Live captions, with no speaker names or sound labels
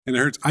And it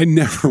hurts. I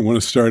never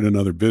want to start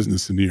another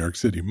business in New York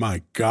City.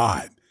 My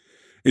God.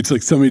 It's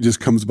like somebody just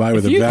comes by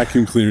with a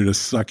vacuum cleaner to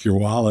suck your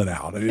wallet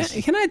out.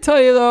 Can I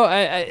tell you though?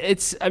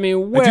 If you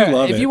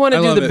want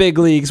to do the big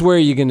leagues, where are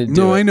you going to do it?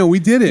 No, I know we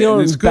did it.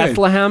 It's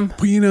Bethlehem.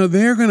 Good. But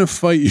they're going to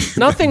fight you.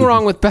 Nothing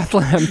wrong with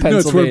Bethlehem, Pennsylvania. No,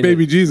 it's where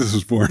baby Jesus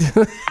was born.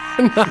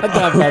 Not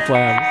that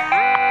Bethlehem.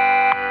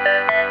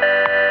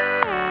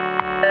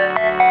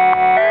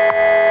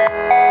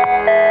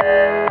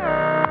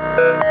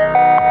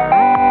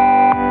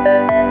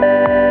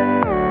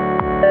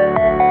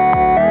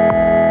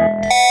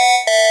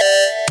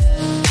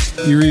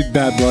 You read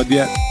Bad Blood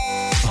yet?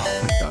 Oh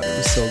my God, it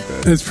was so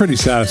good. It's pretty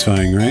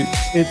satisfying, right?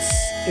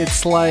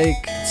 It's like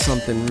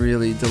something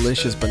really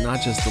delicious, but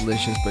not just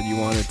delicious, but you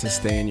want it to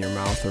stay in your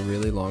mouth a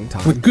really long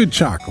time. With good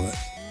chocolate.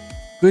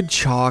 Good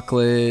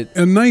chocolate.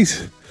 A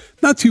nice,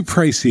 not too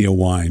pricey a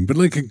wine, but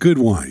like a good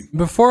wine.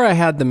 Before I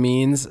had the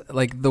means,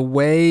 like the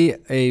way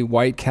a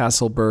White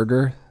Castle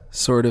burger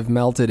sort of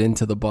melted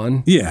into the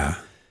bun. Yeah.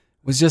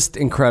 Was just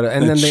incredible.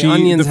 And then the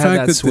onions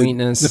had that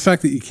sweetness. The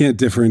fact that you can't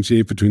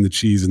differentiate between the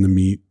cheese and the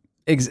meat.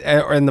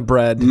 And the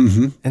bread.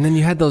 Mm-hmm. And then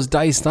you had those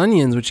diced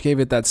onions, which gave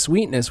it that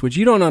sweetness, which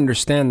you don't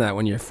understand that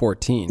when you're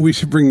 14. We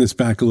should bring this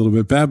back a little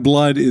bit. Bad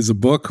Blood is a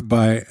book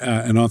by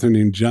an author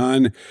named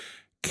John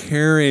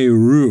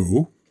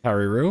Carreyrou.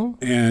 Carreyrou?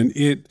 And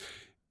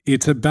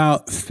it's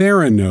about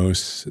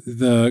Theranos,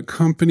 the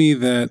company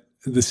that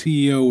the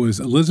CEO was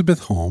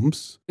Elizabeth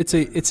Holmes. It's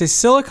a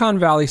Silicon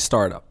Valley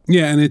startup.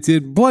 Yeah, and it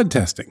did blood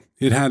testing.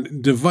 It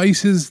had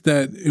devices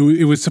that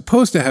it was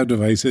supposed to have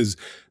devices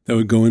that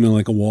would go into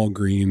like a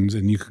Walgreens,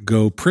 and you could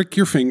go prick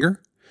your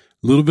finger,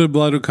 a little bit of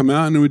blood would come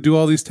out, and it would do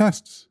all these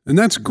tests. And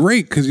that's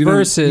great because you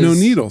don't no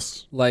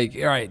needles, like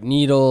all right,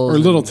 needles or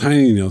little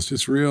tiny needles,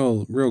 just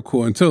real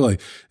cool. And so like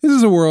this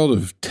is a world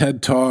of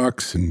TED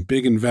Talks and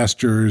big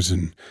investors,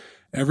 and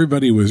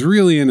everybody was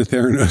really into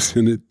Theranos,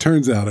 and it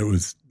turns out it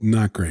was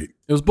not great.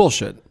 It was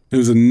bullshit. It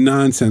was a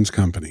nonsense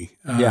company.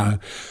 Yeah.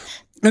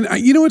 And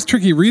you know what's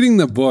tricky? Reading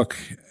the book,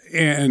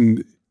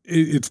 and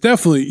it's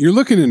definitely, you're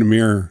looking in a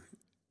mirror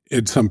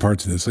at some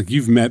parts of this. Like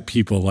you've met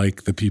people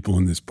like the people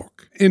in this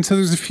book. And so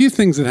there's a few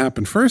things that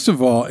happen. First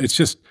of all,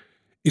 it's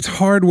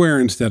hardware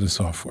instead of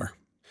software.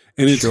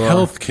 And it's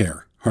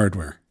healthcare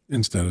hardware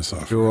instead of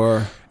software.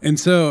 Sure. And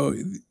so,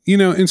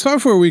 in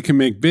software, we can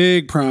make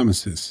big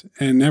promises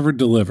and never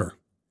deliver.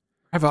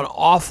 I have an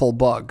awful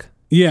bug.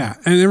 Yeah.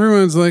 And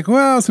everyone's like,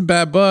 well, it's a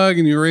bad bug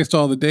and you erased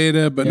all the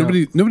data, but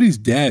nobody's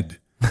dead.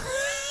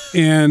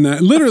 And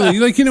literally,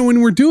 like,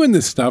 when we're doing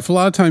this stuff, a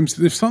lot of times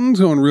if something's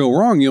going real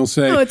wrong, you'll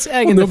say, it's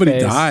egg in the nobody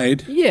face.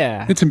 died.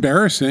 Yeah. It's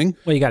embarrassing.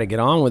 Well, you got to get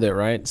on with it,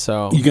 right?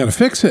 So you got to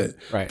fix it.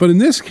 Right. But in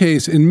this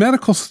case, in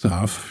medical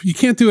stuff, you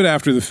can't do it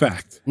after the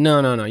fact. No.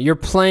 You're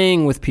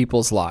playing with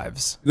people's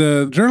lives.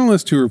 The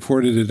journalist who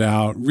reported it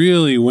out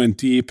really went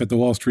deep at the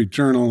Wall Street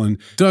Journal and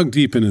dug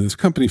deep into this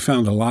company,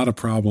 found a lot of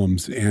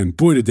problems, and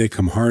boy, did they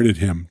come hard at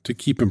him to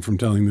keep him from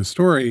telling the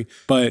story.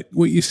 But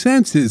what you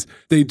sense is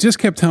they just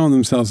kept telling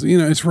themselves,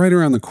 it's right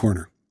around the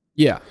corner.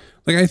 Yeah.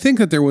 Like, I think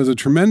that there was a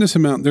tremendous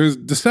amount, there's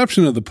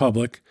deception of the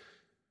public,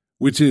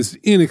 which is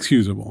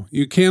inexcusable.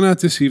 You cannot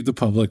deceive the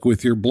public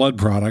with your blood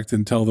product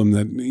and tell them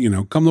that,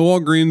 come to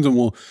Walgreens and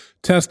we'll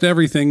test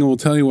everything and we'll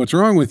tell you what's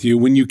wrong with you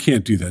when you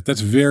can't do that.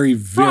 That's very,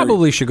 very...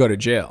 Probably should go to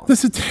jail.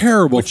 That's a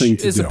terrible thing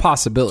to do. Which is a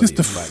possibility. Just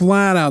a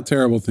flat out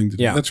terrible thing to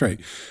do. Yeah. That's right.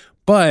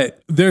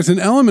 But there's an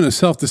element of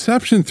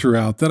self-deception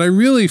throughout that I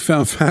really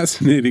found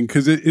fascinating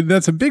because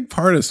that's a big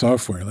part of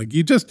software. Like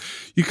you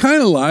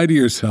kind of lie to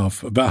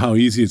yourself about how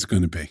easy it's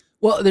going to be.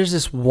 Well, there's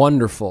this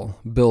wonderful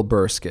Bill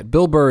Burr skit.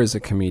 Bill Burr is a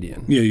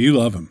comedian. Yeah, you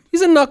love him.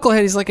 He's a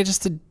knucklehead. He's like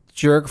just a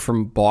jerk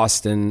from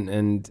Boston,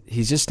 and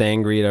he's just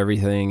angry at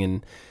everything.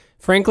 And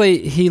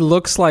frankly, he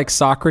looks like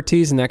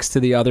Socrates next to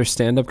the other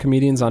stand-up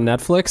comedians on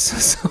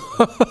Netflix.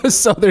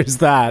 So there's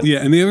that. Yeah,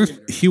 and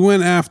he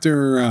went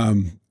after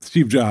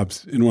Steve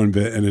Jobs in one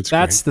bit, and that's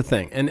great. The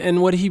thing.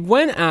 And what he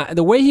went at,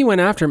 the way he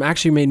went after him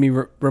actually made me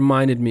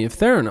reminded me of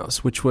Theranos,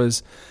 which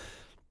was,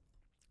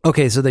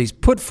 okay, so he's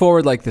put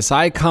forward like this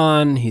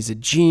icon, he's a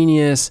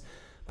genius,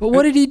 but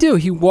what did he do?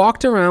 He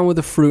walked around with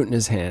a fruit in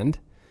his hand,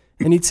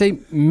 and he'd say,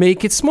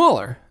 make it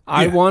smaller.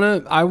 I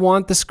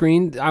want the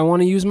screen, I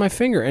want to use my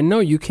finger. And no,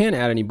 you can't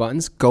add any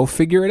buttons. Go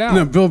figure it out.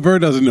 No, Bill Burr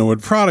doesn't know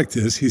what product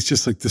is. He's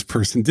just like, this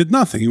person did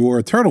nothing. He wore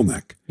a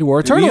turtleneck. He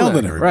yelled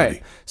at everybody.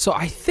 Right. So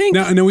I think...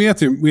 Now, we have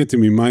to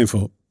be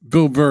mindful.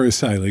 Bill Burr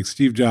aside, like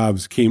Steve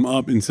Jobs came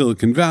up in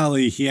Silicon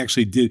Valley. He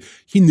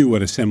knew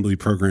what assembly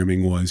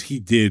programming was. He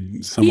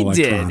did some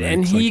electronics. He did,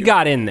 and he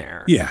got in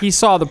there. Yeah. He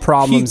saw the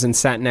problems and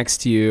sat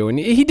next to you, and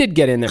he did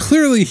get in there.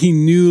 Clearly, he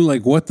knew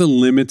like what the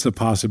limits of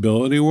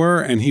possibility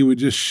were, and he would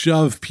just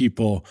shove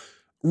people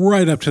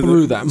right up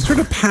to them. Sort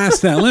of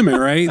past that limit,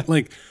 right?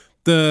 Like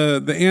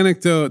the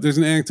anecdote, there's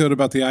an anecdote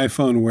about the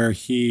iPhone where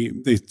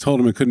they told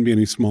him it couldn't be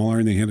any smaller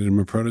and they handed him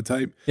a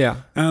prototype. Yeah.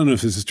 I don't know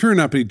if this is true or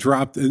not, but he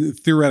dropped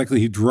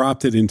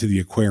it into the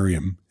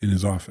aquarium in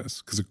his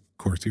office because of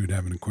course he would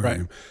have an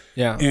aquarium.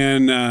 Right.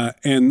 Yeah.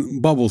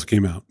 And bubbles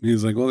came out. And he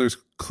was like, well, there's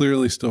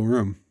clearly still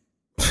room.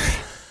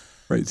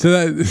 Right. So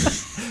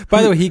that,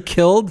 By the way, he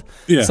killed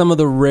Yeah. some of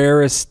the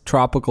rarest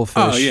tropical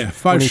fish. oh yeah,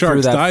 5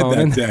 sharks died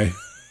that day.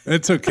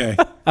 It's okay.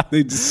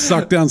 They just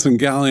sucked down some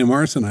gallium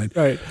arsenide.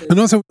 Right. And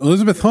also,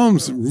 Elizabeth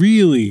Holmes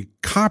really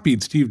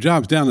copied Steve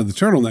Jobs down to the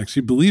turtleneck. She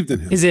believed in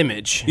him. His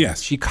image.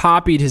 Yes. She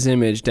copied his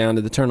image down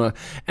to the turtleneck.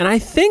 And I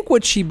think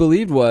what she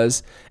believed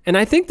was, and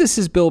I think this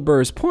is Bill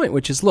Burr's point,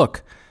 which is,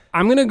 look,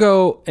 I'm going to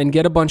go and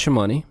get a bunch of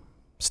money.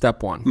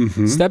 Step one.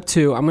 Mm-hmm. Step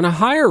two, I'm going to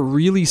hire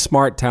really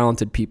smart,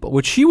 talented people,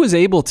 which she was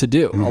able to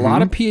do. Mm-hmm. A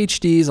lot of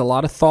PhDs, a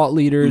lot of thought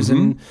leaders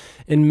in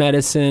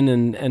medicine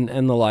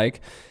and the like.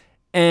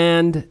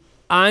 And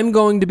I'm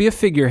going to be a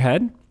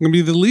figurehead. I'm going to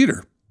be the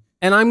leader.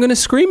 And I'm going to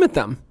scream at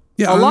them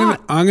Yeah, a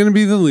lot. I'm going to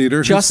be the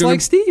leader. Just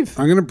like Steve.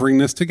 I'm going to bring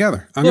this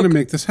together. I'm going to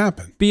make this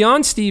happen.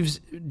 Beyond Steve's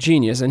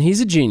genius, and he's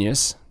a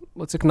genius,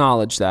 let's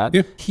acknowledge that.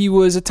 Yeah. He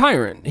was a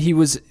tyrant. He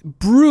was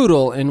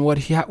brutal in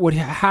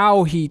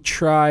how he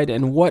tried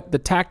and what the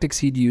tactics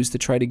he'd used to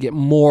try to get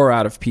more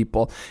out of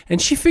people.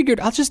 And she figured,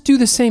 I'll just do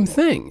the same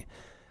thing.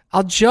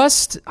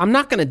 I'm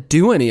not going to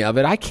do any of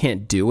it. I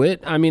can't do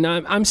it. I mean,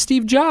 I'm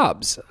Steve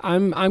Jobs.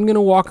 I'm going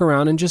to walk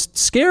around and just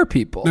scare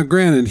people. Now,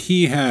 granted,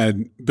 he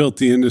had built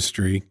the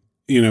industry,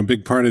 a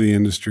big part of the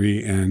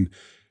industry, and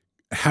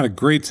had a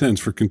great sense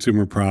for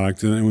consumer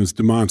product, and it was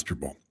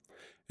demonstrable.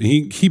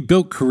 And he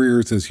built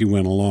careers as he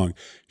went along.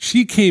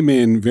 She came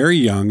in very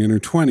young, in her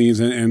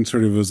 20s, and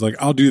sort of was like,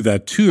 I'll do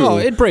that too. Oh,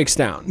 it breaks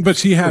down. But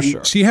she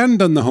hadn't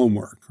done the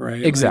homework,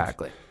 right?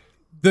 Exactly.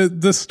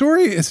 Like, the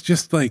story is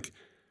just like,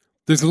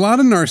 there's a lot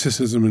of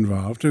narcissism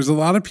involved. There's a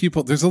lot of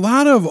people. There's a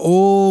lot of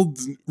old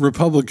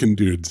Republican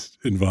dudes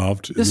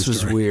involved. This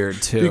was weird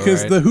too,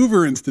 because right? the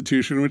Hoover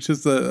Institution, which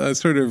is a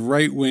sort of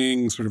right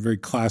wing, sort of very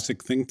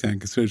classic think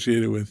tank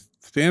associated with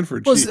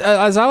Stanford. Well,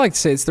 as I like to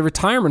say, it's the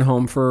retirement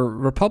home for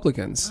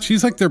Republicans.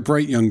 She's like their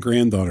bright young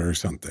granddaughter or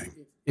something.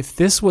 If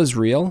this was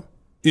real,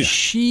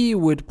 she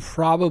would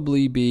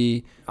probably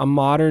be a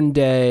modern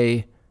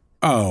day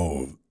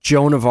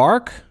Joan of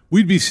Arc.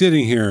 We'd be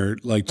sitting here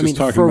like just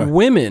talking for about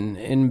women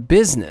in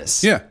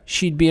business. Yeah.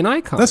 She'd be an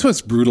icon. That's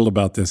what's brutal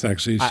about this,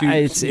 actually.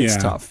 It's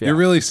tough. Yeah. It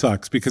really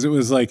sucks because it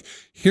was like,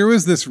 here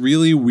was this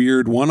really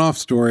weird one-off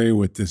story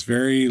with this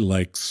very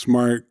like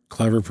smart,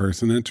 clever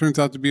person, and it turns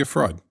out to be a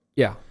fraud.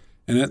 Yeah.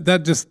 And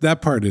that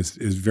part is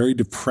very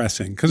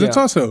depressing because it's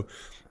also,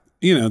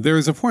 there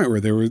was a point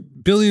where there were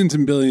billions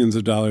and billions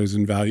of dollars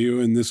in value,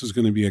 and this was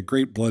going to be a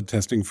great blood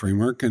testing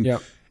framework.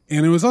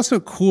 And it was also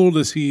cool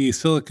to see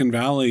Silicon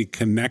Valley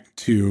connect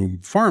to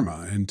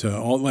pharma and to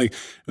all it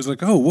was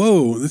like, oh,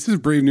 whoa, this is a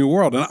brave new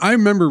world. And I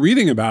remember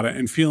reading about it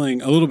and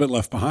feeling a little bit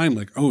left behind,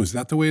 like, oh, is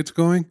that the way it's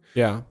going?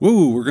 Yeah.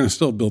 Whoa, we're going to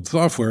still build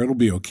software. It'll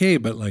be okay.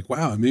 But like,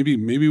 wow, maybe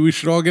we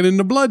should all get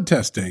into blood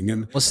testing.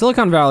 And well,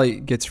 Silicon Valley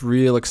gets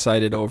real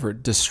excited over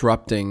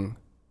disrupting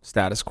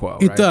status quo.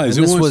 It does.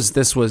 And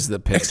this was the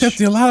pitch.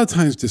 Except a lot of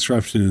times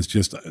disruption is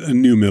just a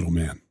new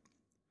middleman.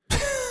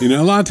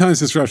 A lot of times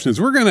disruption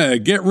is we're going to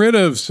get rid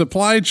of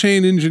supply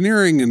chain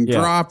engineering and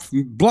drop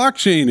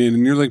blockchain in.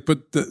 And you're like,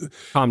 but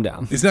calm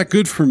down. Is that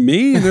good for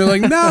me? And they're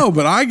like, no,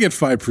 but I get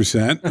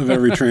 5% of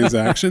every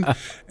transaction.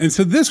 And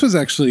so this was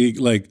actually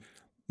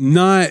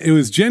it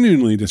was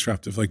genuinely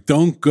disruptive. Like,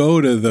 don't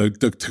go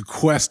to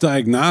Quest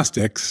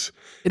Diagnostics.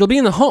 It'll be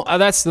in the home.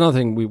 That's another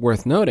thing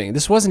worth noting.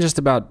 This wasn't just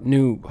about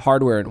new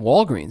hardware at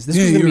Walgreens. This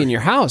was going to be in your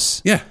house.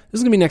 Yeah. This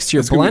is going to be next to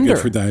your blender. It's going to be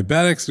good for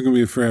diabetics. It's going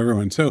to be for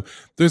everyone. So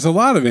there's a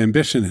lot of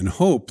ambition and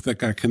hope that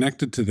got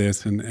connected to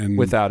this. And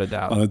without a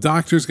doubt. A lot of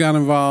doctors got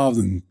involved,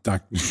 and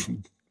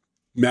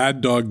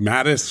Mad Dog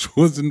Mattis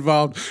was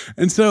involved.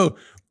 And so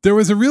there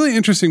was a really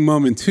interesting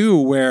moment too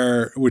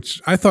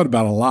which I thought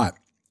about a lot,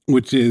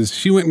 which is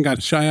she went and got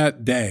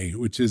Chiat Day,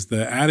 which is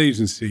the ad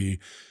agency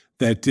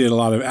that did a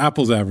lot of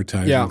Apple's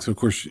advertising. Yeah. So, of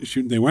course,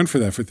 they went for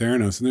that for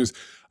Theranos. And there's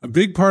a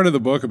big part of the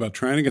book about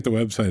trying to get the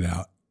website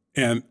out.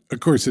 And,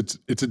 of course, it's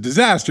a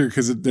disaster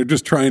because they're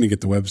just trying to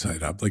get the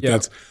website up.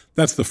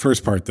 That's the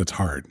first part that's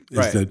hard,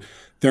 is that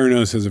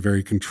Theranos has a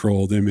very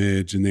controlled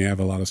image and they have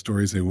a lot of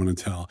stories they want to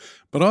tell.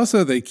 But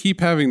also they keep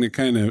having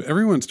to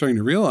everyone's starting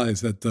to realize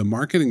that the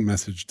marketing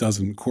message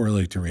doesn't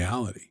correlate to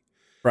reality.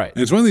 Right.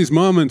 And it's one of these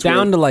moments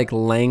down to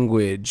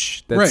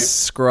language that's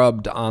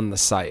scrubbed on the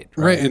site.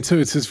 Right. And so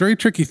it's this very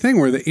tricky thing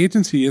where the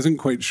agency isn't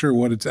quite sure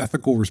what its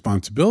ethical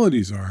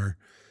responsibilities are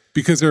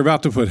because they're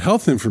about to put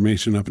health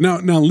information up. Now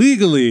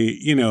legally,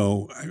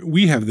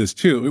 we have this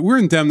too. We're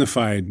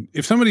indemnified.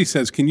 If somebody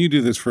says, can you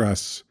do this for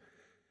us?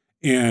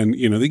 And,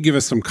 they give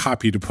us some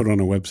copy to put on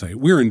a website,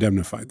 we're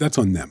indemnified. That's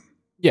on them.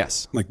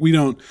 Yes.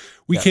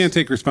 We can't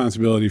take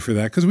responsibility for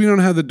that because we don't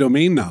have the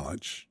domain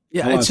knowledge.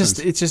 Yeah, it's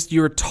just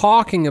you're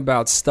talking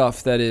about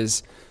stuff that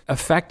is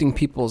affecting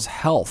people's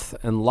health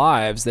and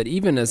lives that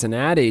even as an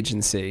ad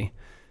agency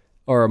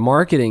or a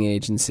marketing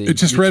agency, you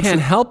can't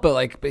help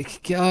but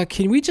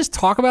can we just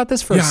talk about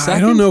this for a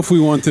second? I don't know if we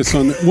want this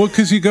on.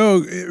 Because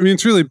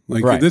it's really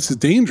this is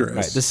dangerous.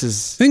 Right, this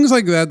is things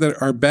like that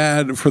are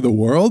bad for the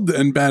world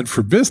and bad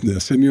for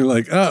business. And you're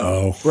like,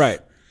 uh-oh. Right.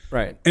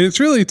 Right. And it's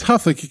really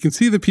tough. Like you can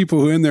see the people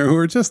who are in there who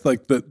are just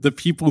like the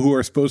people who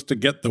are supposed to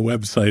get the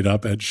website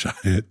up at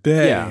Chiat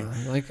Day. Yeah.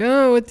 Like,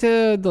 oh,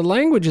 the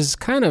language is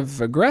kind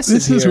of aggressive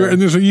This is where,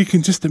 and you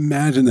can just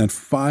imagine that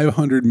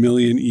 500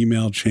 million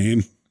email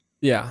chain.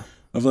 Yeah.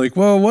 Of like,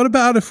 well, what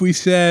about if we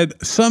said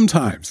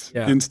sometimes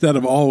instead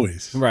of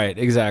always? Right,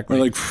 exactly. Or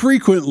like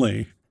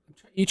frequently.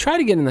 You try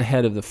to get in the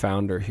head of the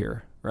founder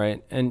here,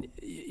 right? And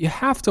you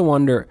have to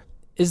wonder,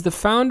 is the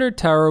founder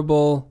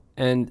terrible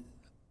and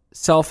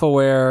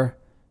self-aware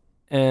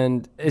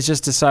and is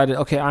just decided,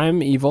 okay,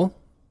 I'm evil.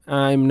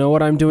 I know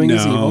what I'm doing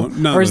is evil.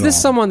 Or is this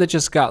someone that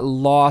just got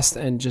lost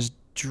and just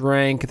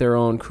drank their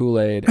own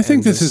Kool-Aid? I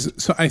think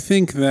I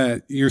think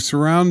that you're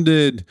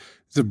surrounded,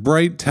 it's a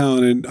bright,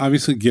 talented,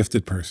 obviously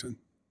gifted person.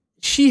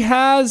 She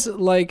has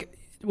like,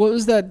 what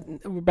was that?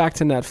 We're back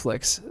to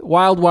Netflix.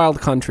 Wild Wild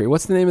Country.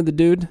 What's the name of the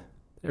dude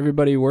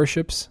everybody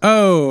worships?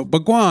 Oh,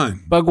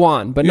 Bhagwan.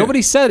 Bhagwan. But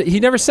nobody said, he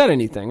never said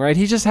anything, right?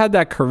 He just had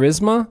that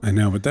charisma. I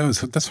know, but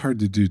that's hard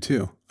to do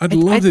too. I'd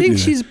love to do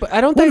that.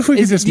 I don't think,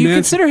 do you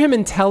consider him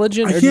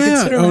intelligent? Or do you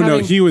consider him no,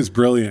 he was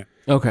brilliant.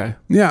 Okay.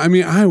 Yeah, I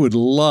mean, I would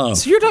love.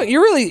 So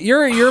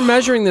you're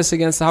measuring this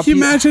against how. Can you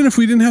imagine if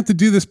we didn't have to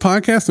do this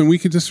podcast and we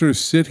could just sort of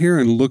sit here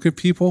and look at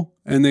people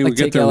and they would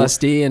get their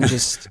LSD and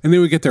just and they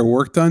would get their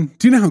work done?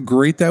 Do you know how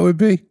great that would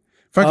be?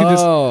 If I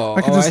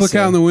could just look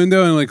out in the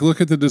window and like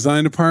look at the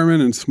design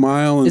department and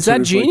smile and is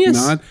that genius?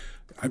 Like nod.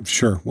 I'm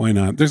sure. Why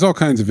not? There's all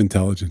kinds of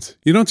intelligence.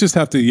 You don't just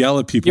have to yell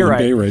at people in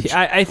Bay Ridge.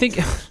 I think.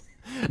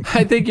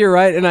 I think you're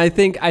right, and I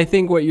think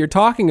what you're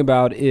talking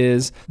about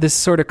is this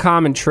sort of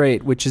common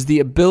trait, which is the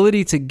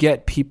ability to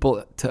get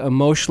people to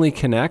emotionally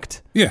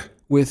connect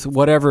with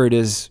whatever it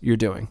is you're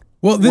doing.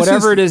 Well,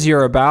 whatever it is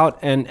you're about,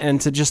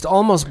 and to just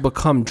almost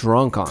become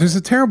drunk on. There's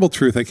a terrible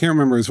truth. I can't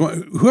remember.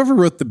 Whoever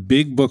wrote the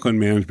big book on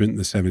management in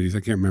the 70s, I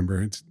can't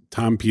remember. It's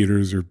Tom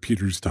Peters or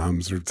Peters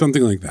Toms or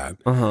something like that.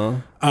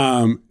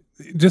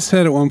 Just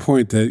said at one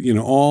point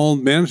that, all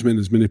management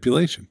is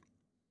manipulation.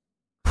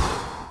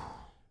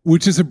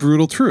 Which is a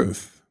brutal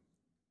truth.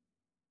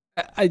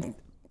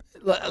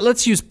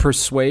 Let's use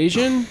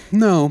persuasion.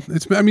 No,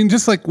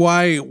 just like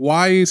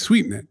why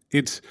sweeten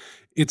it?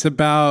 It's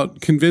about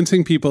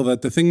convincing people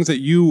that the things that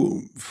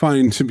you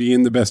find to be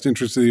in the best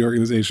interest of the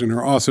organization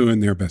are also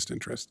in their best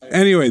interest.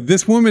 Anyway,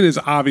 this woman is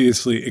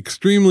obviously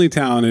extremely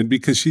talented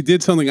because she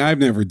did something I've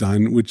never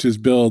done, which is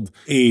build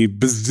a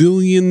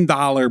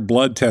bazillion-dollar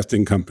blood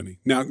testing company.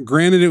 Now,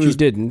 granted, she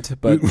didn't,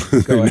 but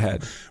go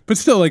ahead. But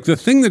still, like the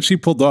thing that she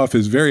pulled off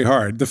is very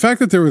hard. The fact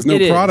that there was no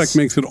product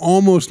makes it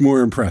almost more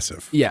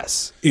impressive.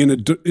 Yes, in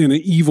an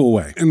evil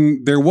way.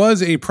 And there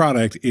was a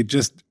product. It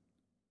just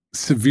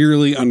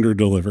severely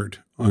underdelivered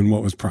on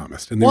what was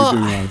promised. And they were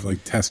doing a lot of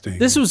like testing.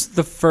 This was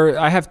the first,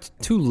 I have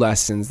two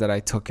lessons that I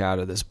took out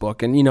of this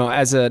book. And,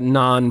 as a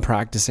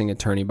non-practicing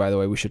attorney, by the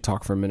way, we should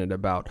talk for a minute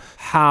about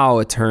how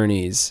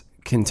attorneys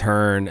can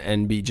turn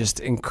and be just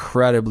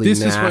incredibly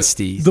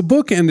nasty. The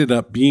book ended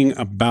up being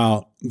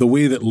about the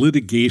way that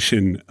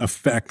litigation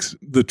affects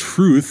the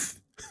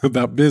truth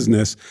about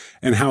business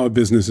and how a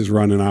business is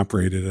run and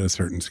operated at a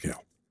certain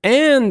scale.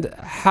 And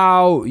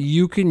how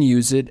you can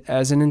use it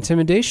as an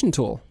intimidation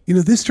tool.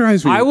 This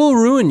drives me. I will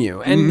ruin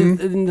you. And,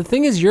 and the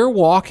thing is, you're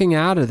walking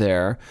out of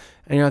there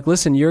and you're like,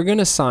 listen, you're going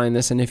to sign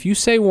this. And if you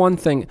say one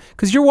thing,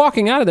 because you're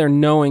walking out of there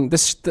knowing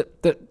this,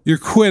 you're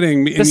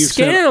quitting. The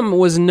scam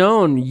was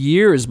known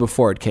years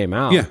before it came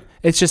out. Yeah.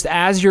 It's just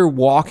as you're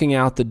walking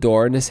out the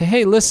door and they say,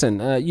 hey, listen,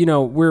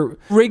 we're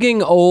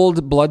rigging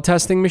old blood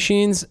testing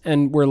machines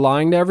and we're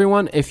lying to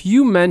everyone. If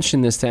you mention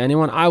this to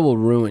anyone, I will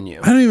ruin you.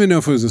 I don't even know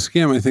if it was a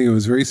scam. I think it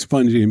was very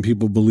spongy and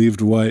people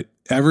believed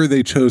whatever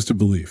they chose to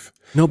believe.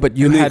 No, but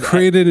they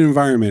created an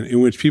environment in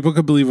which people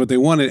could believe what they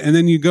wanted. And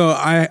then you go,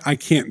 I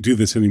can't do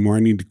this anymore. I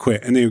need to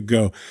quit. And they would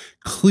go,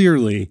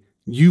 clearly,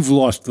 you've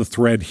lost the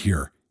thread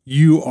here.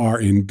 You are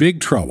in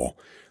big trouble.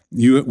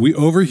 We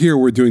over here,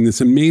 we're doing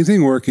this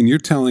amazing work and you're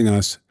telling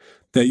us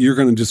that you're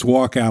going to just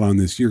walk out on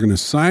this. You're going to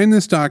sign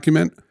this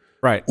document,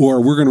 right?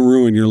 Or we're going to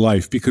ruin your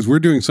life because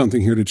we're doing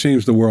something here to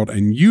change the world.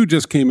 And you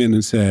just came in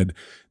and said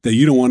that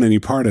you don't want any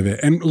part of it.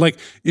 And like,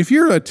 if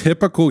you're a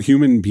typical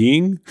human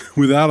being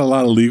without a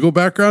lot of legal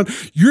background,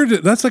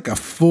 that's like a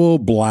full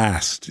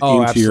blast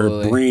into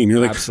your brain. You're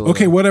like,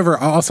 okay, whatever,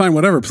 I'll sign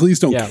whatever. Please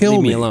don't kill me.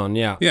 Leave me alone.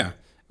 Yeah. Yeah.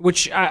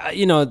 Which,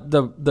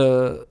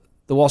 the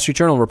Wall Street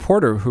Journal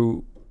reporter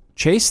who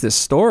chased this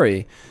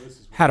story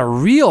had a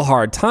real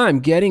hard time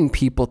getting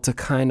people to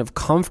kind of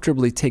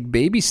comfortably take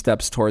baby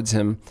steps towards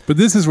him. But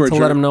this is where to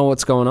let him know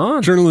what's going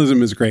on.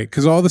 Journalism is great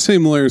because all the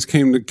same lawyers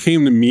came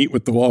to meet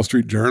with the Wall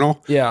Street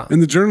Journal. Yeah, and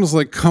the Journal's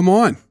like, come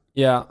on.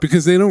 Yeah,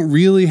 because they don't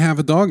really have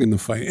a dog in the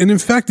fight. And in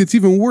fact, it's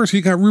even worse.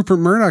 You got Rupert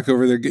Murdoch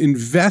over there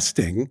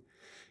investing,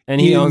 and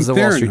he owns the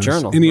Wall Street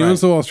Journal, and he owns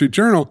the Wall Street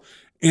Journal,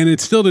 and it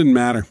still didn't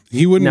matter.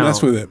 He wouldn't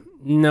mess with it.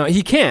 No,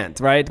 he can't,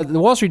 right? The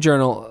Wall Street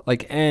Journal,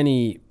 like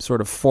any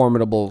sort of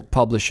formidable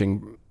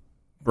publishing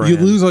brand, you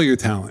lose all your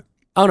talent.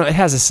 Oh, no, it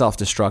has a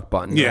self-destruct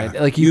button, yeah, right?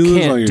 Like you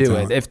can't do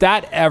it. If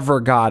that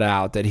ever got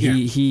out that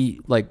he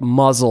like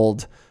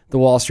muzzled the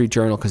Wall Street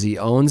Journal because he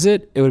owns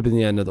it, it would have been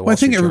the end of the Wall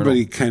Street Journal. I think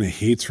everybody kind of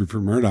hates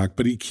Rupert Murdoch,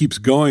 but he keeps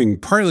going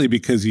partly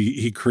because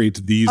he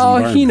creates these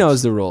environments. He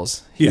knows the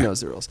rules. He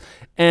knows the rules.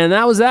 And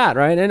that was that,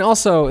 right? And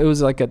also, it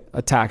was like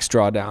a tax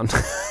drawdown.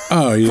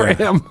 Oh, yeah.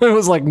 For him. It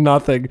was like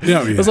nothing.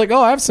 Yeah. It was like,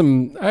 I have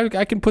some,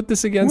 I can put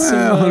this against some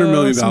 $100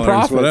 million, some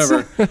profits.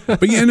 whatever.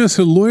 But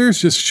so lawyers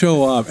just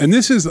show up. And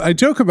I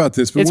joke about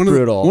this, but it's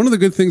brutal. One of the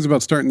good things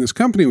about starting this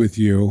company with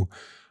you,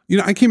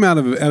 I came out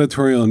of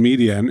editorial and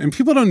media, and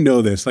people don't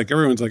know this. Like,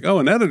 everyone's like,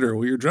 an editor.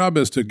 Well, your job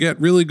is to get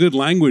really good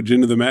language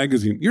into the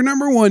magazine. Your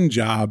number one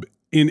job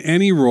in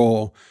any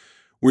role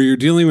where you're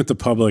dealing with the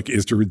public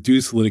is to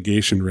reduce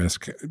litigation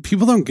risk.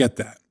 People don't get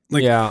that.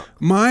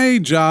 My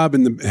job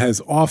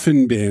has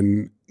often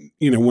been,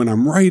 when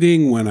I'm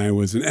writing, when I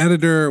was an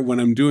editor, when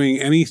I'm doing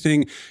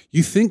anything,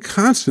 you think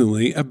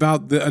constantly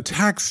about the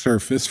attack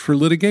surface for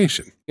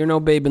litigation. You're no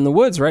babe in the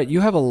woods, right?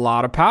 You have a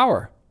lot of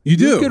power. You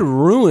do. You could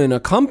ruin a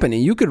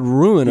company. You could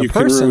ruin a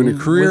person ruin a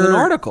career, with an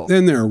article.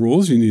 Then there are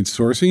rules. You need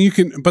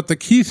sourcing. But the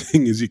key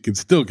thing is you can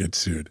still get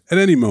sued at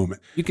any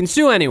moment. You can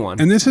sue anyone.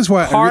 And this is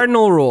why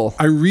Cardinal rule.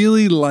 I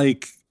really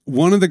like,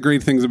 one of the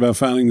great things about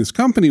founding this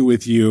company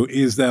with you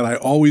is that I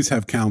always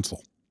have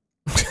counsel.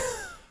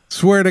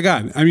 Swear to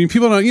God. I mean,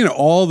 people don't,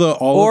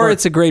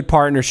 it's a great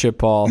partnership,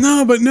 Paul.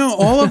 No,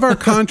 all of our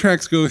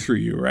contracts go through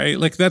you, right?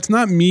 Like, that's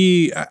not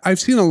me. I've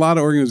seen a lot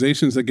of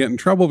organizations that get in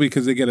trouble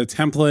because they get a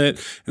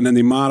template and then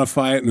they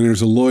modify it and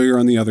there's a lawyer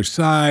on the other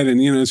side. And,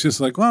 it's just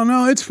like, well,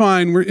 no, it's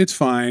fine. It's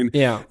fine.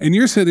 Yeah. And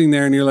you're sitting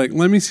there and you're like,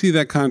 let me see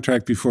that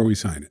contract before we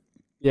sign it.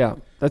 Yeah,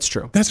 that's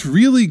true. That's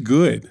really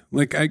good.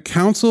 Like,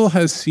 counsel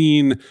has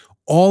seen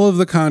all of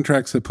the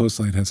contracts that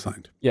Postlight has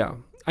signed. Yeah.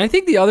 I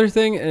think the other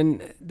thing,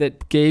 and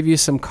that gave you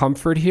some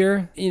comfort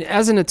here,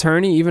 as an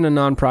attorney, even a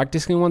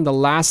non-practicing one, the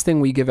last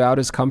thing we give out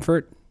is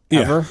comfort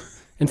ever. Yeah.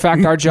 In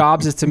fact, our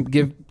jobs is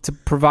to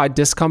provide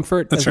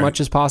discomfort as much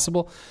as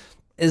possible.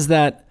 Is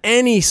that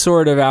any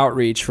sort of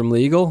outreach from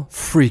legal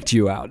freaked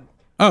you out?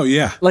 Oh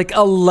yeah, like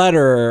a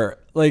letter,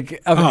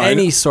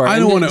 any sort. I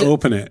don't want to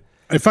open it.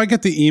 If I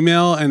get the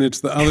email and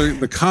it's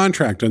the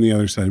contract on the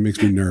other side, it makes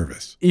me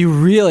nervous. You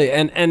really,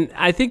 and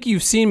I think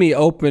you've seen me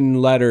open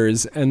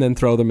letters and then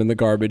throw them in the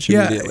garbage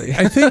immediately.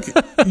 I think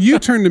you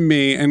turn to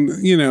me and,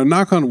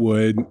 knock on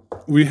wood,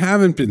 we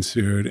haven't been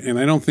sued, and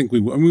I don't think we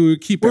will. I mean,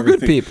 we're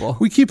good people.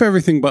 We keep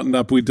everything buttoned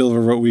up. We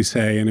deliver what we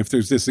say, and if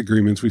there's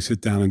disagreements, we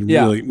sit down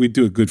and we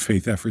do a good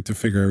faith effort to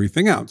figure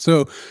everything out.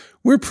 So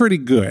we're pretty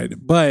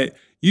good, but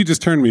you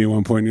just turned to me at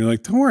one point and you're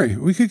like, don't worry,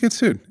 we could get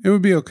sued. It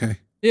would be okay.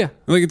 Yeah.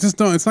 Like, it's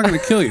not going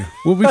to kill you.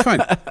 We'll be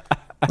fine.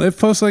 If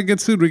Postlight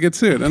gets sued, we get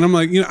sued. And I'm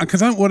like,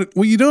 because what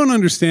you don't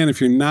understand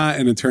if you're not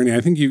an attorney,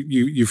 I think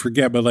you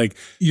forget, but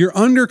you're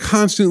under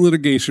constant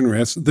litigation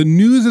risk. The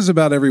news is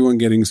about everyone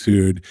getting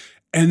sued.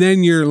 And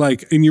then you're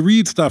and you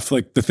read stuff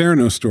like the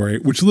Theranos story,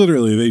 which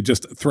literally they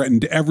just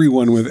threatened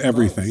everyone with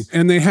everything.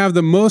 And they have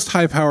the most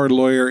high-powered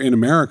lawyer in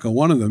America,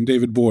 one of them,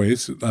 David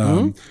Boies.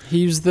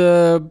 He's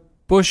the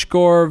Bush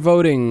Gore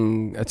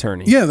voting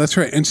attorney. Yeah, that's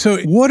right. And so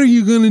what are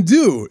you going to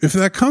do if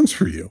that comes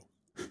for you?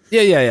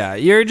 Yeah.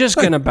 You're just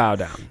going to bow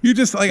down. You're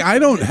just I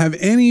don't have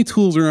any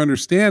tools or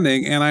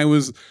understanding.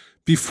 And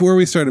before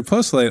we started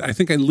Postlight, I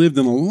think I lived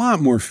in a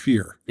lot more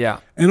fear. Yeah.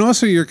 And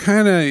also you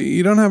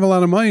don't have a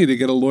lot of money to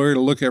get a lawyer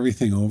to look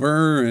everything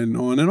over and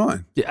on and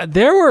on. Yeah,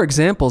 there were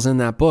examples in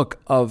that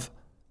book of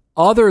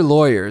other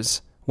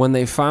lawyers when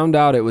they found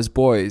out it was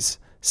Boies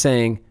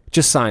saying,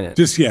 just sign it.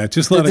 Just let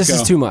it go. This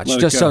is too much.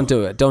 Just don't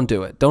do it. Don't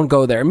do it. Don't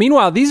go there.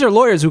 Meanwhile, these are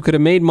lawyers who could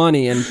have made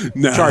money and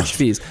charged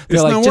fees.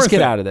 They're like, just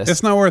get out of this.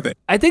 It's not worth it.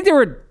 I think there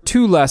were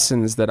two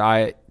lessons that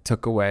I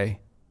took away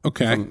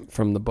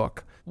from the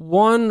book.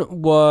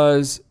 One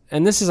was,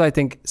 and this is, I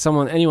think,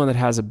 anyone that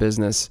has a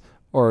business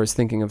or is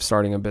thinking of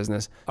starting a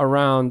business,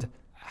 around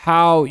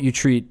how you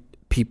treat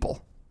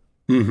people.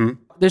 Mm-hmm.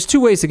 There's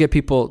two ways to get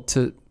people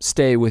to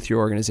stay with your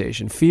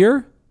organization: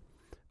 fear,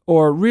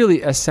 or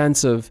really a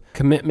sense of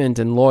commitment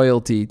and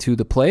loyalty to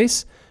the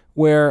place,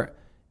 where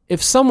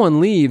if someone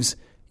leaves,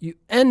 you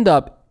end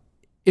up,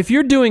 if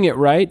you're doing it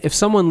right, if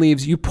someone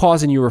leaves, you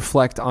pause and you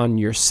reflect on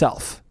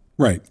yourself.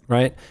 Right.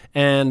 Right?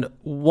 And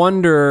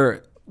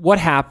wonder what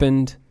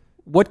happened,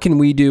 what can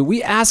we do?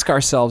 We ask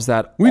ourselves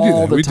that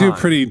all the time. We do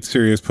pretty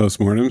serious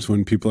postmortems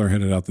when people are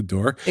headed out the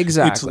door.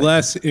 Exactly. It's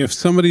less if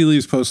somebody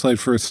leaves Postlight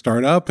for a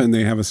startup and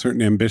they have a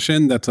certain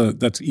ambition.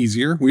 That's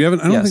easier. We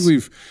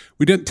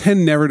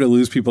tend never to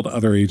lose people to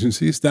other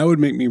agencies. That would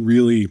make me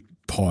really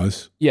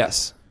pause.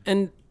 Yes,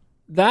 and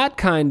that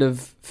kind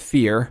of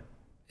fear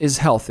is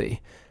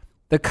healthy.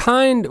 The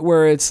kind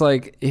where it's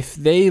like, if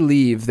they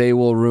leave, they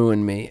will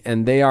ruin me,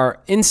 and they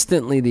are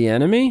instantly the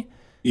enemy.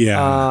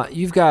 Yeah.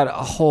 You've got a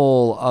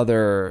whole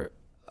other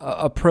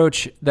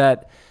approach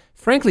that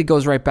frankly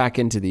goes right back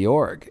into the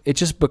org. It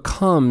just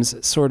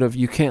becomes sort of,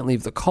 you can't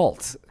leave the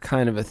cult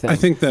kind of a thing. I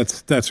think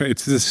that's right.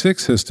 It's the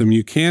sixth system.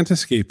 You can't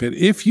escape it.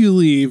 If you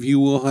leave, you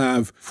will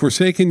have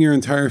forsaken your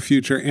entire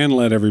future and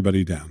let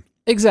everybody down.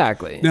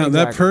 Exactly. Now,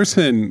 that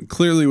person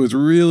clearly was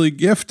really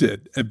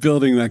gifted at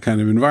building that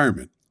kind of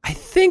environment. I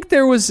think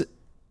there was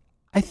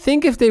I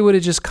think if they would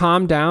have just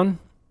calmed down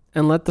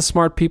and let the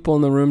smart people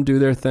in the room do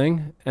their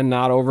thing and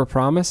not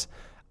overpromise,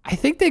 I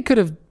think they could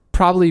have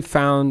probably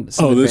found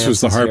some this was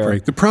the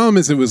heartbreak. Here. The problem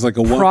is it was like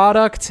a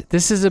product.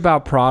 This is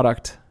about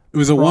product. It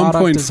was a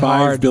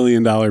 $1.5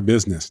 billion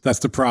business. That's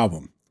the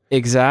problem.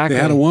 Exactly.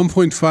 They had a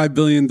 $1.5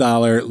 billion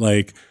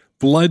like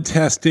blood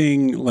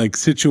testing like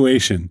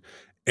situation,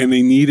 and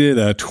they needed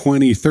a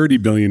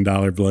 $20-30 billion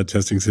blood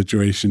testing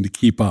situation to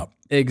keep up.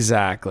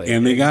 Exactly.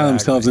 And they got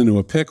themselves into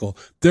a pickle.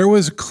 There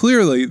was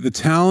clearly the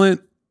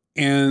talent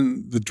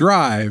and the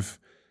drive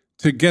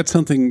to get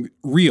something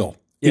real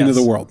into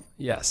the world.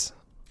 Yes.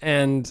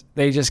 And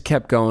they just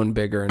kept going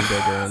bigger and bigger,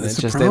 and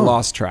they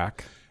lost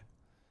track.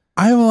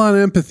 I have a lot of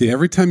empathy.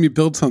 Every time you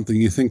build something,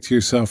 you think to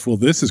yourself, well,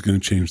 this is going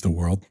to change the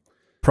world.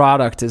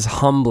 Product is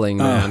humbling,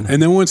 man. And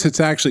then once it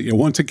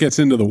gets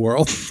into the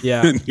world,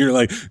 and you're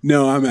like,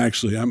 no,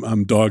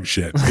 I'm dog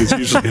shit. It's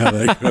usually how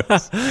that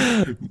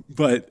goes.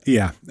 But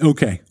yeah,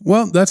 okay.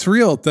 Well, that's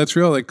real.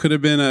 It could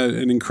have been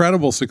an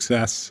incredible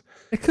success.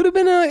 It could have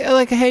been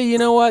hey, you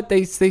know what?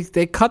 They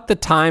cut the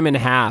time in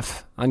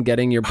half on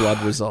getting your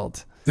blood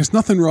result. There's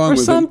nothing wrong with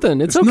something.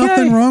 It's okay. There's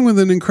nothing wrong with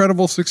an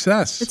incredible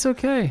success. It's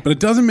okay. But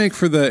it doesn't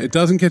it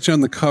doesn't get you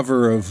on the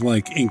cover of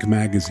like Inc.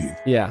 magazine.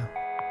 Yeah.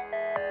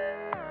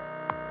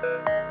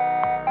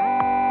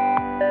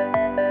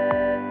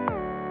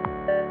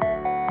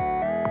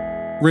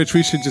 Rich,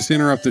 we should just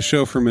interrupt the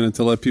show for a minute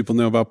to let people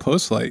know about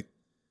Postlight.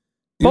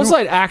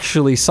 Postlight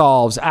actually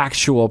solves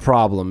actual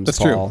problems. That's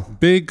Paul. true.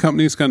 Big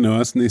companies come to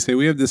us and they say,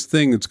 we have this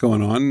thing that's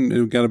going on, and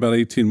we've got about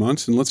 18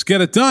 months, and let's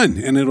get it done.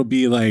 And it'll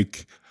be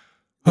like...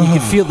 You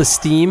can feel the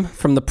steam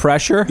from the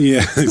pressure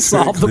to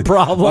solve the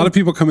problem. A lot of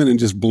people come in and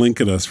just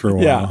blink at us for a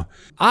while. Yeah.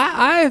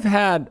 I've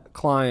had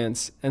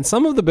clients, and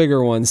some of the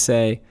bigger ones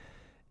say,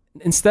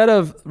 instead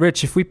of,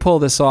 Rich, if we pull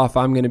this off,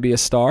 I'm going to be a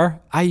star.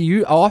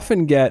 I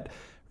often get,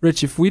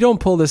 Rich, if we don't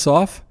pull this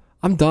off,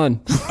 I'm done.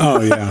 Oh,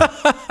 yeah.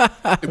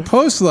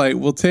 Postlight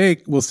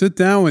we'll sit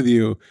down with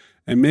you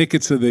and make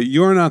it so that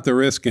you're not the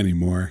risk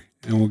anymore.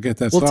 And we'll get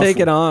that software. We'll take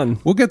it on.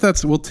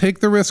 We'll take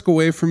the risk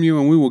away from you,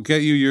 and we will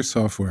get you your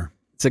software.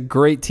 It's a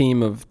great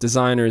team of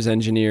designers,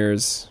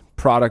 engineers,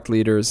 product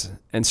leaders,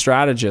 and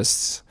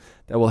strategists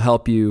that will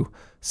help you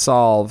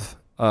solve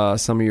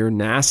some of your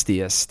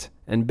nastiest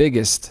and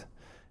biggest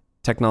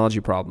technology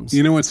problems.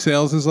 You know what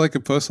sales is like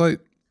at Postlight?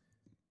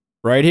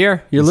 Right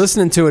here. You're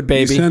listening to it,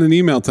 baby. You send an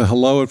email to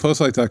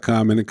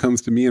hello@postlight.com, and it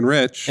comes to me and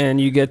Rich. And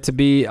you get to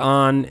be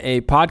on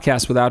a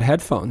podcast without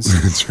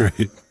headphones. That's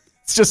right.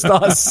 It's just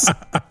us.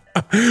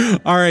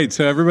 All right.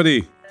 So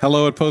everybody,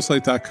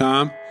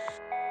 hello@postlight.com.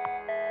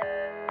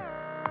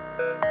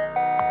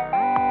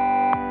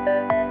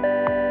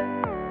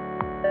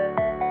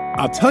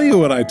 I'll tell you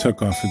what I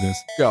took off of this.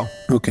 Go.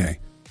 Okay.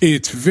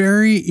 It's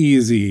very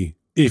easy,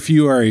 if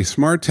you are a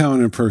smart,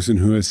 talented person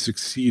who has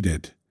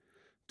succeeded,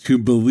 to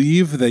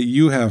believe that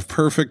you have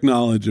perfect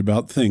knowledge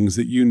about things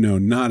that you know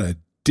not a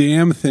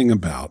damn thing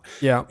about.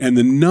 Yeah. And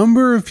the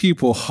number of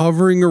people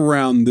hovering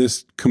around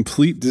this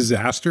complete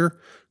disaster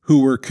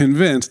who were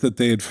convinced that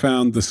they had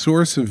found the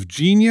source of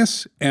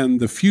genius and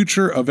the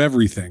future of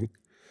everything,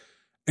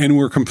 and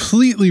were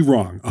completely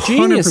wrong. 100%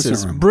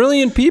 Geniuses, wrong.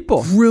 brilliant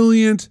people.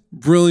 Brilliant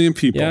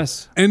people.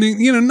 Yes. And,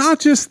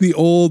 not just the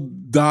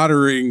old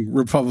doddering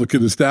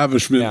Republican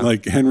establishment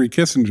like Henry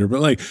Kissinger,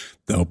 but like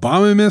the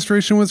Obama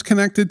administration was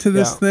connected to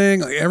this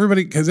thing. Like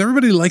because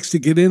everybody likes to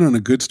get in on a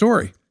good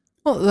story.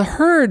 Well, the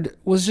Herd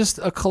was just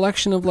a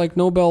collection of like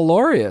Nobel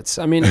laureates.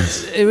 I mean,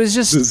 it was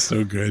just this is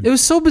so good. It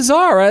was so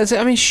bizarre.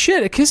 I mean,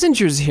 shit,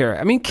 Kissinger's here.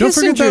 I mean,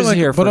 Kissinger's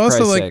here for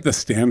Christ's sake. Like the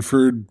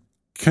Stanford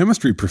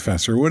chemistry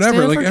professor,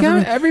 whatever.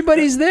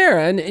 Everybody's there,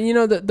 and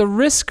the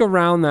risk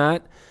around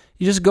that,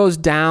 it just goes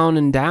down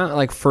and down,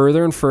 like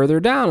further and further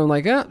down. I'm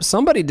like,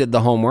 somebody did the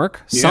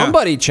homework. Yeah.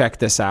 Somebody checked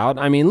this out.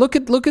 I mean, look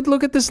at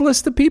this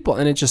list of people,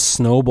 and it just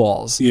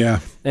snowballs. Yeah.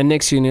 And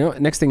next thing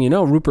you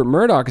know, Rupert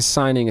Murdoch is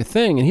signing a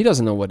thing, and he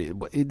doesn't know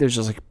there's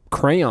just like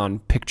crayon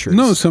pictures.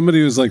 No,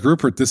 somebody was like,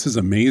 Rupert, this is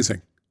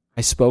amazing.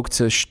 I spoke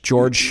to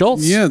George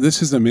Schultz. Yeah,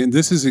 this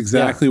is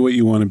exactly what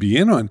you want to be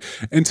in on,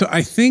 and so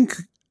I think.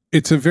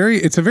 It's a very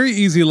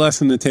easy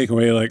lesson to take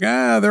away. Like,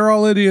 they're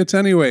all idiots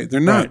anyway. They're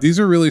not. Right. These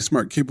are really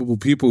smart, capable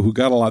people who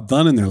got a lot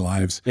done in their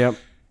lives. Yep.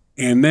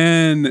 And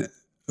then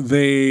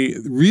they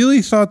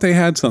really thought they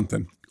had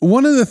something.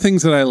 One of the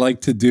things that I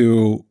like to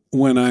do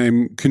when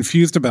I'm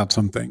confused about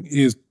something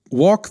is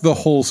walk the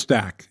whole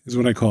stack, is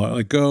what I call it.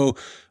 Like go,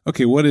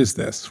 okay, what is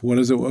this? What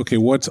is it? Okay,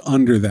 what's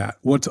under that?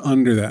 What's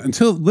under that?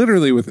 Until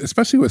literally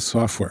especially with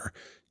software,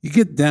 you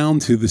get down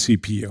to the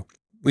CPU.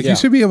 Like you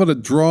should be able to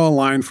draw a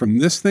line from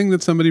this thing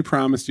that somebody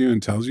promised you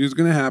and tells you is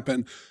going to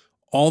happen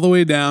all the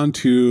way down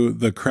to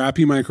the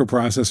crappy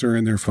microprocessor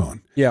in their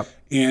phone. Yeah.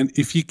 And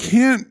if you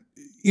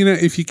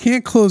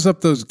can't close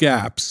up those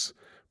gaps,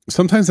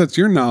 sometimes that's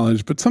your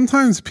knowledge, but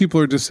sometimes people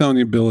are just selling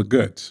you a bill of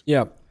goods.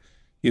 Yeah.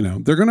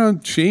 They're going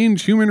to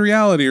change human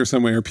reality or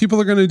some way, or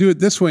people are going to do it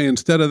this way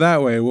instead of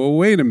that way. Well,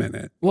 wait a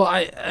minute. Well,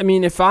 I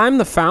mean, if I'm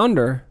the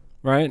founder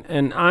right?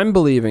 And I'm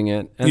believing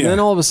it. And then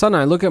all of a sudden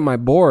I look at my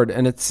board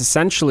and it's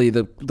essentially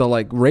the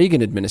like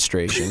Reagan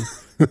administration,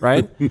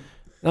 right?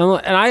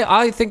 And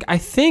I think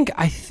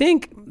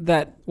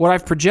that what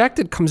I've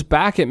projected comes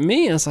back at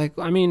me. And it's like,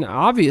 I mean,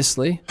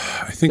 obviously,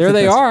 I think there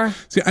they are.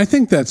 See, I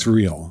think that's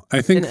real.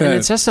 I think and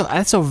it's just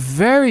that's a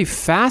very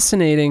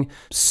fascinating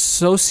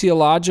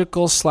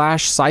sociological /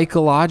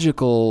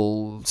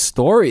 psychological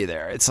story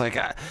there. It's like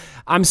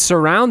I'm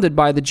surrounded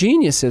by the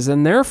geniuses,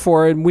 and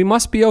therefore we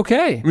must be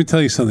okay. Let me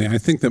tell you something. I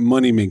think that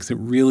money makes it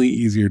really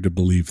easier to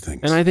believe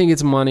things. And I think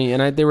it's money.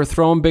 And they were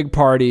throwing big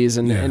parties,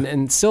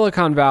 and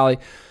Silicon Valley.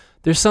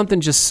 There's something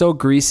just so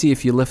greasy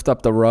if you lift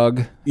up the rug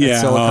at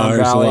Silicon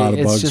there's Valley. A lot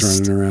of bugs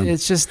running around.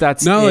 It's just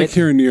that's not it. like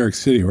here in New York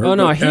City. Where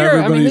Here,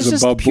 I mean, it's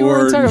just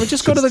pure entire.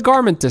 Just go to the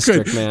garment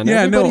district, good. man.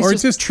 Yeah,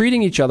 Everybody's just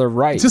treating each other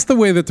right. Just the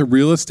way that the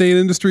real estate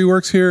industry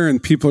works here,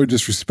 and people are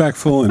just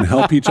respectful and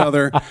help each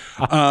other.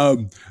 I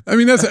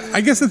mean,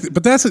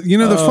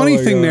 the funny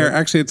thing there.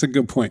 Actually, it's a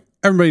good point.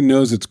 Everybody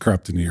knows it's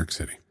corrupt in New York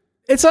City.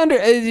 It's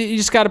you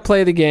just got to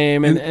play the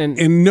game,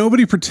 and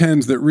nobody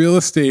pretends that real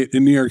estate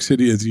in New York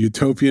City is a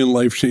utopian,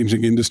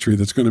 life-changing industry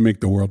that's going to make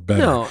the world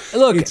better. No,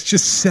 look, it's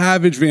just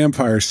savage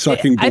vampires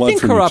sucking blood from each other. I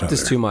think corrupt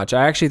is too much.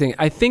 I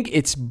think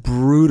it's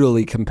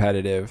brutally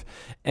competitive,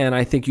 and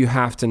I think you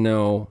have to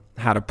know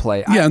how to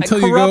play. Yeah,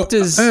 until you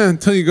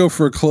go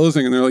for a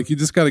closing, and they're like, you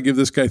just got to give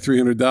this guy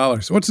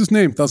 $300. What's his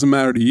name? Doesn't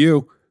matter to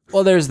you.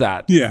 Well, there's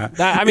that. Yeah.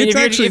 I mean,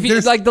 if you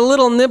like the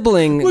little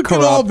nibbling look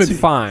corrupt, at Albany.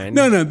 Fine.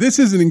 No, this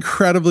is an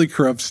incredibly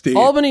corrupt state.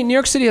 Albany, New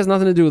York City has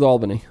nothing to do with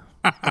Albany.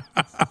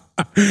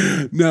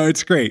 No,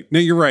 it's great. No,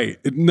 you're right.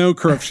 No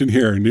corruption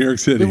here in New York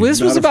City.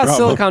 This was about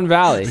Silicon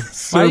Valley.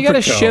 Why you got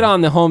to shit on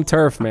the home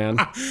turf, man?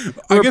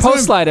 We're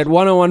post-light at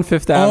 101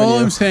 Fifth Avenue. All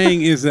I'm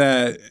saying is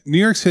that New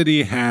York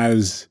City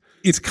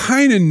it's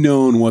kind of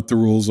known what the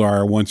rules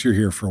are once you're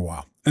here for a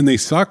while. And they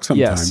suck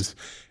sometimes. Yes.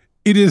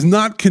 It is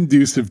not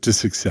conducive to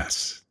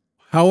success.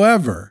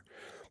 However,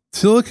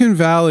 Silicon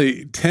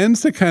Valley tends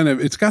to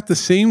it's got the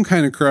same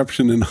kind of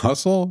corruption and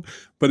hustle,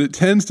 but it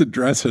tends to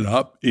dress it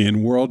up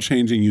in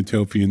world-changing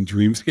utopian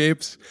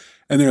dreamscapes.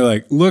 And they're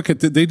like, look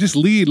at they just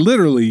lead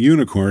literally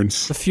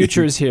unicorns. The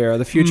future is here.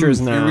 The future is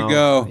now. Here we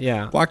go.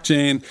 Yeah.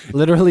 Blockchain.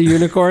 Literally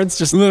unicorns?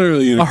 Just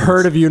literally unicorns. A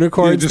herd of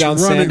unicorns down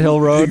Sand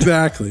Hill Road.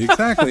 Exactly.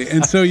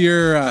 And so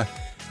I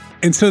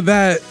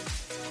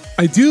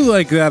do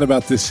like that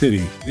about this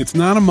city. It's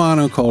not a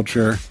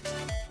monoculture.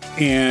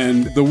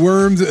 And the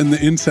worms and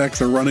the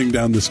insects are running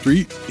down the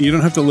street. You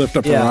don't have to lift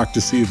up a rock to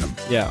see them.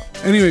 Yeah.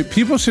 Anyway,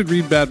 people should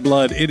read Bad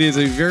Blood. It is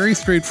a very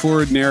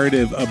straightforward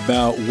narrative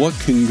about what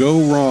can go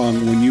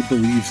wrong when you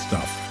believe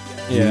stuff.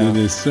 Yeah. And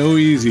it is so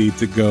easy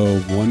to go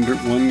one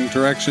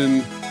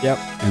direction. Yep.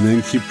 And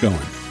then keep going.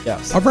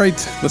 Yes. All right.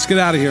 Let's get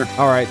out of here.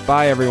 All right.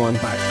 Bye, everyone.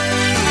 Bye.